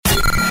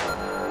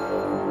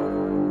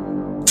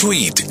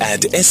Tweet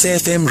at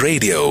SFM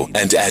Radio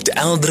and at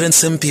Aldrin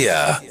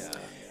Sampear.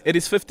 It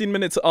is 15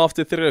 minutes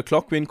after 3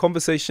 o'clock. We're in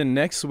conversation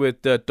next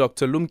with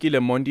Dr Lumkile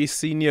Mondi,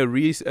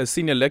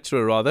 senior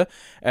lecturer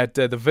at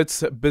the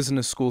Wits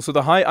Business School. So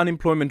the high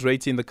unemployment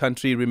rate in the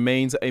country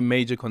remains a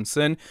major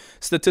concern.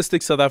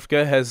 Statistics South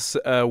Africa has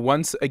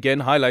once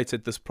again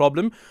highlighted this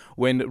problem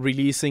when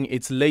releasing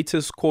its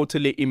latest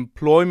quarterly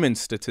employment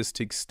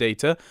statistics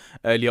data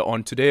earlier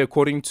on today.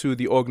 According to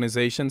the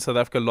organization, South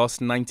Africa lost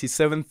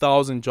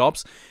 97,000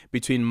 jobs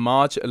between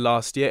March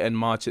last year and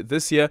March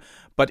this year.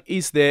 But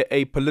is there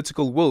a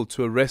political will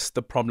to arrest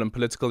the problem?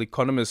 Political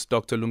economist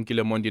Dr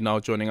Lumkile Mondi now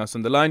joining us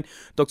on the line.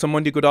 Dr.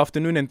 Mondi, good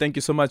afternoon, and thank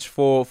you so much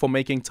for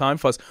making time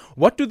for us.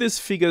 What do these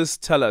figures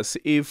tell us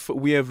if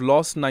we have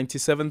lost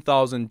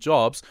 97,000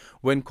 jobs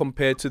when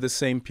compared to the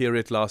same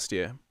period last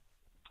year?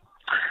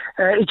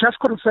 It just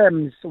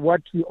confirms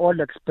what we all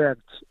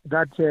expect,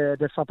 that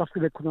the South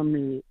African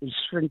economy is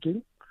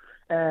shrinking,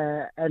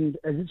 and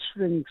as it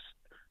shrinks,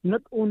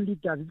 not only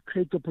does it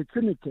create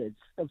opportunities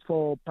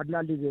for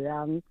particularly the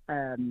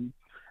young,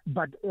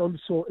 but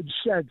also it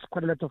sheds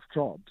quite a lot of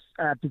jobs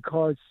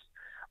because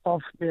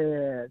of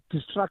the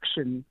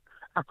destruction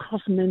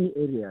across many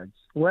areas,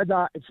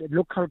 whether it's at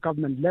local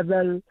government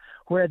level,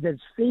 where there's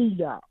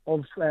failure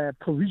of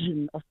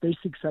provision of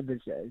basic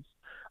services,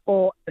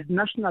 or at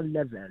national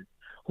level,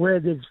 where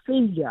there's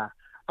failure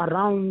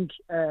around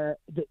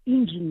the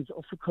engines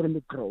of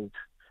economic growth,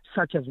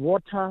 such as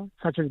water,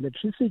 such as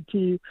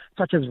electricity,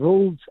 such as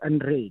roads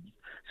and rail.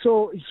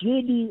 So it's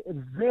really a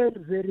very,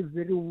 very,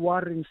 very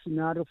worrying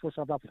scenario for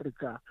South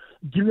Africa,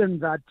 given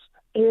that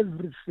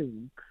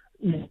everything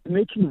is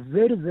making it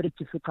very, very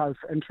difficult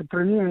for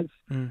entrepreneurs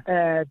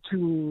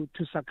to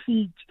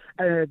succeed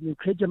and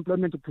create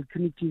employment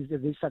opportunities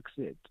as they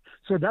succeed.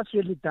 So that's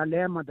really the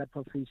dilemma that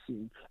we're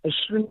facing, a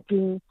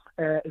shrinking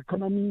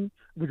economy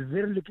with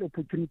very little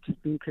opportunities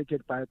being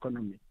created by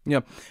economy. Yeah,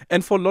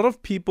 and for a lot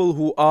of people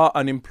who are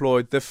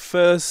unemployed, the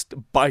first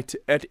bite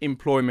at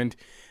employment,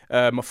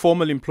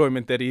 formal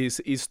employment that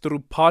is through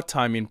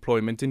part-time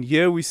employment. And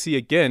here we see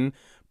again,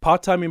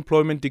 part-time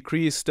employment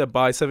decreased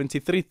by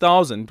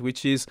 73,000,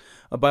 which is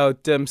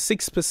about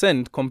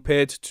 6%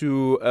 compared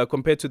to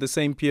the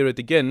same period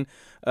again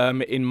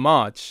in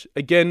March.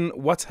 Again,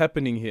 what's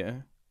happening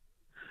here?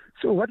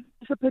 So what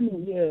is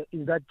happening here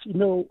is that,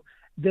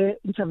 the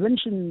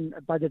intervention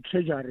by the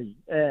Treasury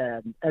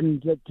and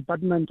the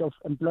Department of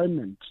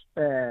Employment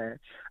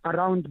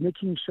around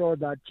making sure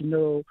that,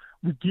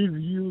 we give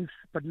youth,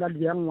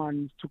 particularly young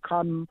ones, to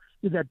come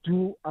either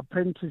do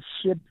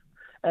apprenticeship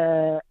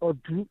or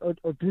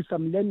do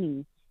some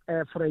learning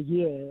for a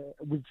year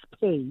with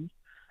pay,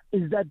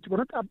 is that we're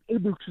not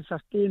able to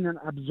sustain and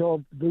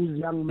absorb those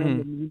young men and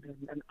women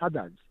and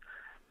others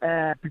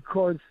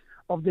because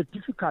of the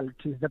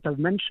difficulties that I've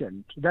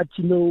mentioned, that,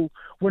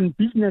 when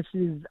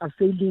businesses are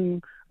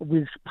failing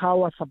with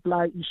power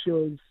supply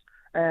issues,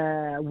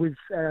 with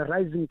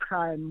rising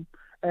crime,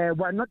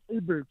 we're not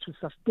able to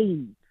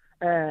sustain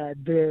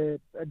the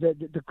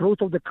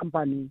growth of the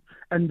company,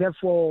 and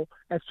therefore,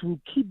 as to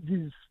keep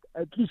these,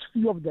 at least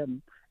few of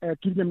them,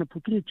 give them an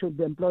opportunity to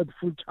be employed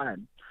full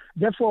time.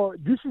 Therefore,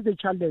 this is the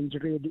challenge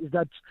really, is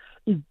that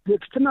the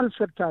external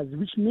sectors,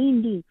 which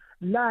mainly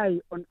lie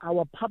on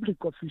our public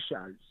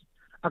officials,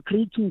 are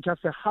creating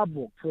just a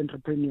havoc for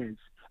entrepreneurs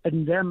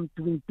and them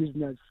doing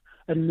business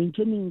and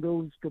maintaining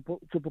those job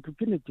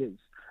opportunities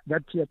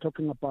that we are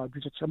talking about,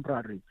 which are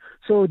temporary.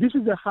 So this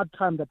is a hard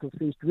time that we're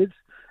faced with,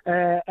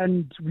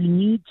 and we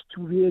need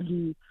to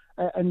really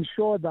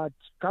ensure that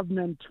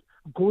government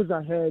goes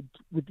ahead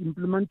with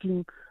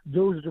implementing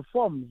those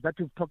reforms that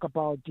we've talked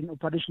about in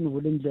Operation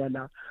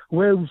Vulindlela,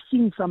 where we've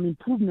seen some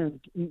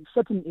improvement in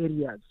certain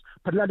areas,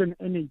 particularly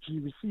in energy.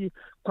 We see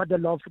quite a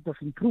lot of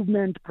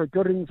improvement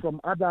procuring from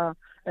other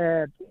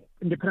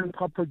independent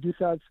power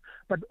producers,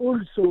 but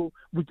also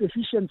with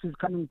efficiencies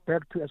coming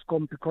back to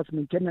ESCOM because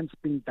maintenance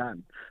being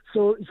done.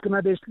 So it's going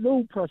to be a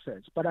slow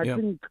process, but I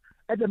think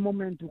at the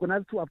moment, we're going to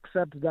have to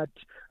accept that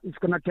it's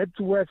going to get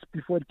worse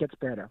before it gets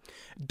better.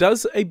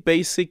 Does a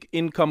basic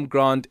income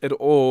grant at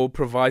all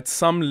provide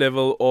some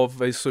level of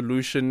a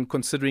solution,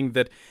 considering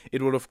that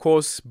it will, of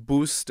course,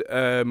 boost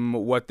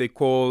what they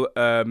call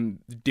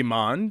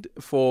demand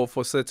for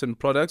certain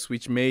products,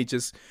 which may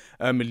just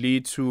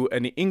lead to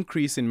an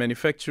increase in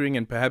manufacturing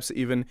and perhaps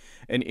even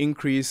an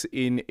increase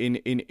in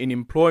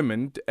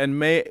employment, and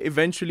may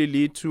eventually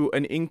lead to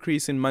an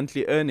increase in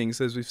monthly earnings,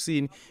 as we've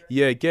seen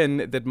here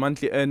again, that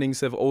monthly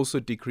earnings have also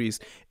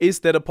decreased.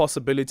 Is there a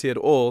possibility at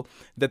all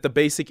that the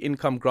basic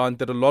income grant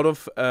that a lot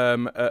of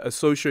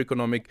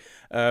socioeconomic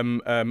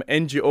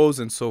NGOs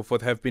and so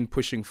forth have been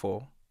pushing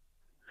for?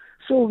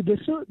 So there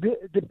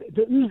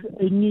is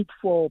a need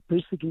for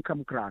basic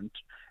income grant.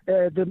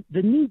 The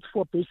need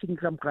for basic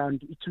income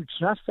grant is to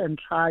just and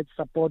try to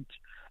support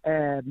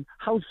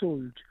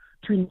households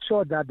to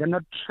ensure that they're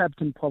not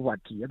trapped in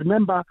poverty.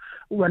 Remember,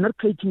 we're not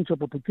creating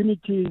job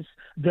opportunities,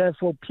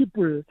 therefore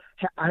people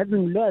are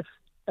having less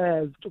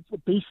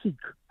basic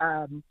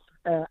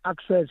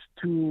access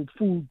to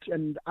food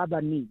and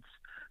other needs.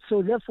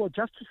 So therefore,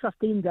 just to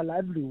sustain their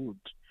livelihood,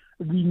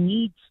 we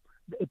need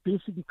a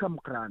basic income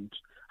grant.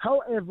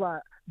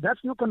 However, that's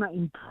not going to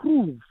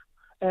improve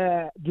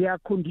their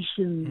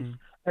conditions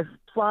as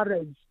far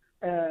as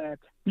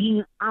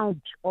being out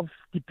of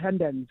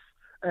dependence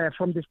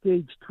from the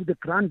state to the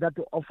grant that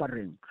we're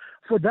offering.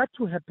 For that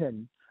to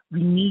happen,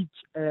 we need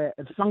a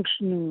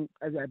functioning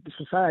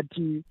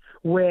society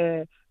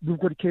where we've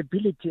got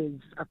capabilities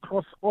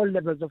across all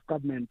levels of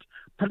government,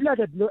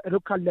 particularly at a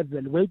local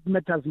level, where it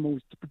matters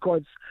most,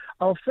 because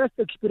our first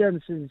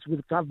experiences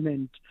with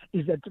government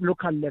is at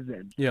local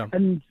level. Yeah.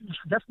 And if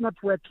that's not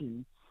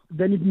working,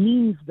 then it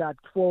means that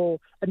for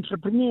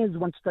entrepreneurs who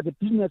want to start a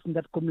business in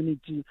that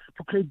community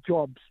to create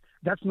jobs,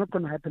 that's not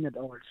going to happen at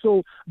all.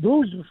 So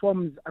those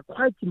reforms are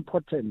quite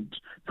important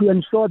to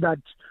ensure that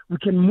we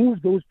can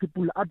move those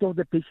people out of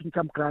the basic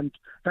income grant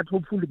that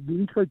hopefully will be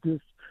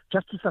introduced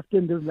just to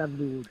sustain those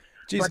livelihoods.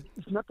 But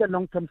it's not a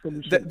long-term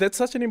solution. That's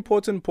such an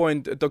important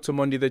point, Dr.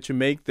 Mondi, that you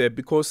make there,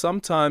 because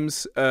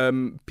sometimes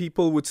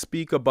people would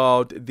speak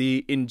about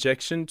the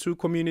injection to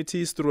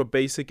communities through a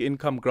basic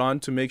income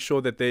grant to make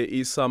sure that there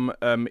is some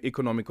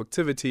economic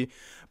activity.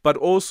 But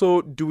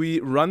also, do we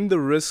run the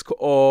risk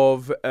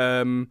of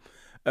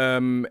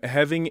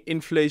having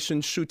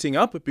inflation shooting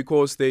up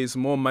because there is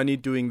more money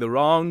doing the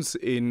rounds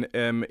in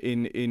the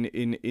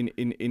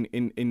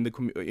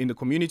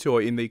community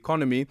or in the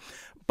economy,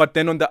 but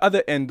then on the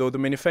other end, though, the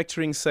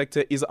manufacturing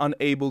sector is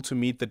unable to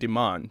meet the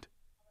demand?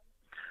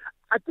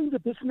 I think the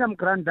basic income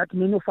grant that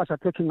many of us are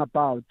talking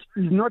about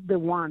is not the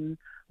one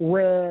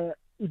where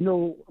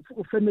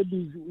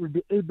families will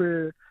be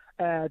able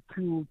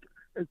to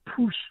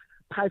push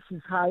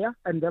prices higher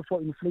and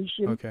therefore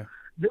inflation. Okay.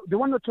 The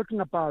one we're talking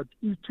about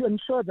is to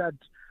ensure that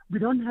we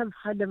don't have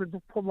high levels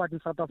of poverty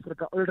in South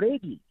Africa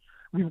already.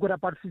 We've got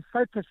about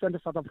 55%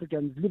 of South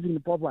Africans living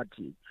in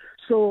poverty.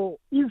 So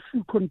if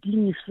we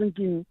continue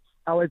shrinking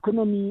our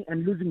economy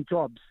and losing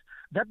jobs,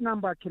 that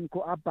number can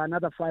go up by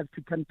another 5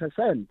 to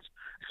 10%.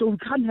 So we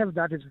can't have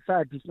that as a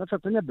society. It's not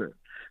sustainable.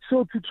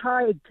 So to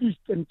try at least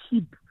and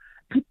keep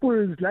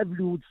people's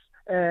livelihoods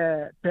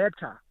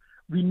better,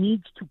 we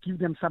need to give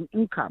them some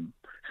income.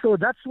 So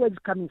that's where it's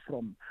coming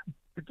from.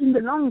 But in the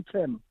long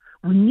term,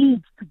 we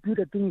need to do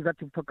the things that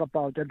you talk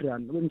about,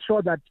 Adrian, to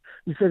ensure that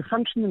it's a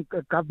functioning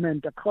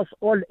government across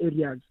all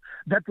areas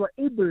that were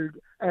able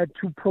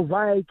to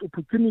provide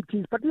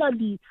opportunities,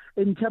 particularly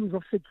in terms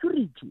of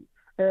security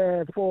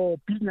for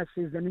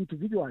businesses and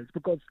individuals.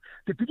 Because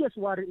the biggest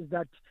worry is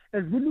that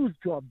as we lose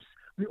jobs,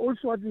 we're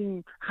also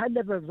having high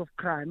levels of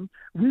crime,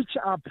 which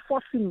are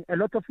forcing a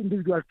lot of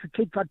individuals to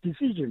take bad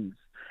decisions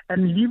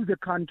and leave the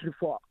country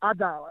for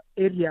other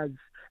areas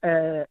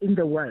in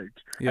the world.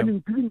 Yeah. And in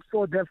doing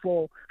so,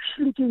 therefore,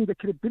 shrinking the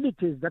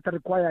capabilities that are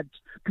required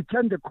to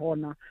turn the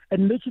corner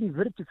and making it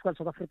very difficult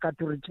for South Africa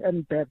to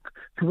return back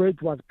to where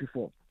it was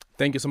before.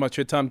 Thank you so much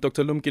for your time.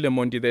 Dr. Lumkile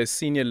Mondi, there,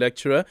 Senior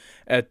Lecturer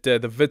at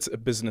the Wits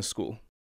Business School.